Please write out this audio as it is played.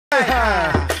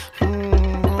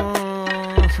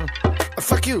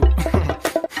Fuck you.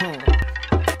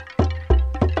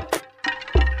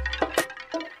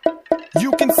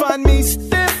 You can find me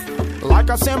stiff like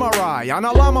a samurai on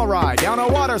a llama ride down a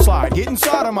water slide, getting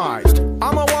sodomized.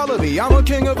 I'm a wallaby, I'm a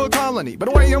king of a colony, but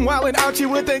the way I'm wildin' out, you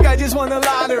would think I just won the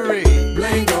lottery.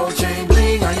 Bling, gold chain,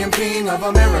 bling, I am king of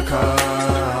America.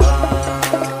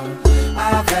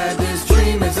 I've had this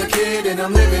dream as a kid and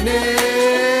I'm living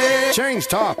it. Change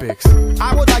topics.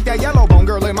 I would like that yellow bone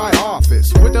girl in my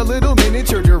office with a little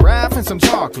miniature giraffe and some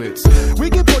chocolates. We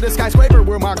could put a skyscraper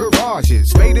where my garage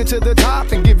is, fade it to the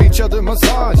top and give each other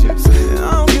massages.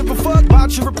 I don't give a fuck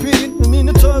about your opinion. I'm in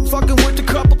the tub fucking with a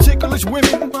couple ticklish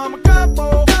women. I'm a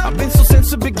Gampo. I've been so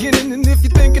since the beginning, and if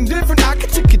you're thinking different, I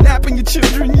get you kidnapping your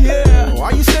children, yeah.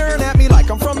 Why you staring at me like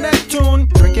I'm from Neptune?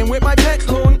 Drinking with my pet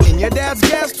loon in your dad's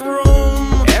guest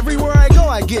room. Everywhere I go,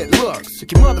 I get looks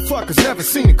like you motherfuckers never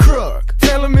seen a crook.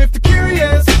 Tell them if they're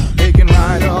curious, they can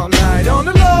ride all night on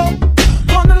the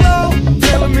low, on the low.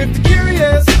 Tell them if they're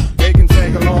curious, they can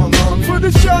take a long run for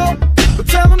the show. But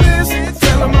tell them this,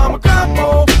 tell them I'm a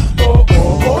Gampo. Oh,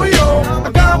 oh, oh, yo,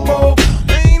 a Gampo.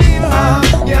 Ain't even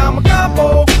high, yeah, I'm a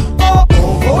Gampo. Oh,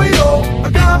 oh, oh, yo, a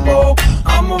Gampo.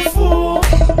 I'm a fool.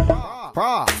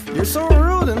 Prof, you're so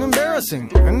rude and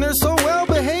embarrassing, and they're so well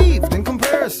behaved in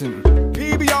comparison.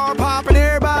 PBR popping,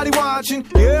 everybody watching.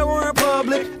 Yeah, we're in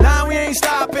public, now we ain't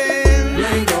stopping.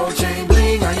 Bling, gold chain,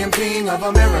 bling, I am king of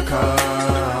America.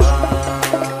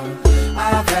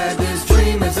 I've had this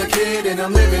dream as a kid and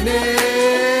I'm living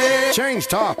it. Change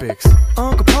topics.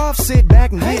 Uncle Prof, sit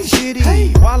back and get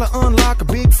shitty while I unlock a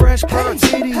big fresh pair of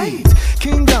titties.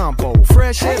 King Gampo,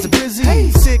 fresh as a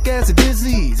busy, sick as a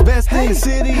disease, best in the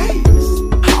city.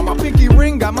 How my pinky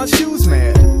ring got my shoes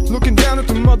mad, looking down at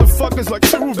the motherfuckers like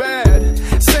too bad.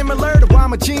 Similar to why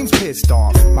my jeans pissed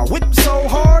off, my whip so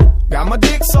hard, got my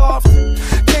dick soft.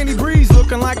 Candy breeze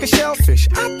looking like a shellfish,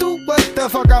 I do what the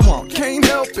fuck I want, can't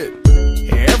help it.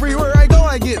 Everywhere I go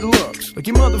I get looks like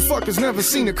you motherfuckers never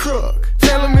seen a crook.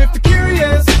 Tell them if they're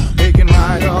curious, they can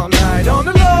ride all night on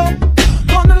the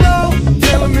low, on the low.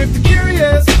 Tell them if they're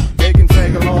curious, they can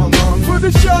take a long run for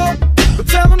the show. But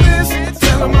tell them this,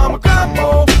 tell them I'm a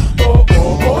Gampo. Oh,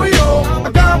 oh, oh, yo,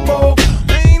 a Gampo.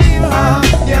 Ain't even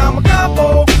high, yeah, I'm a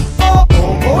Gampo. Oh,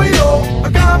 oh, oh, yo, a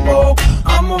Gampo.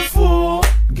 I'm a fool.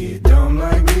 Get dumb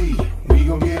like me, we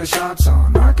gon' get our shots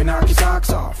on. I can knock your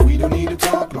socks off, we don't need to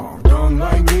talk long. Dumb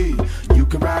like me, you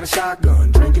can ride a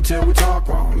shotgun, drink until we talk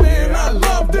wrong. Man, I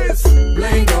love this.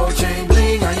 Bling, gold chain,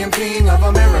 bling, I am king of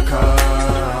America.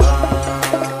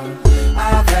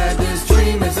 I've had this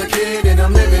dream as a kid and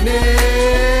I'm living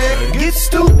it. Get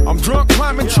stupid, I'm drunk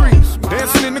climbing trees,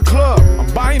 dancing in the club.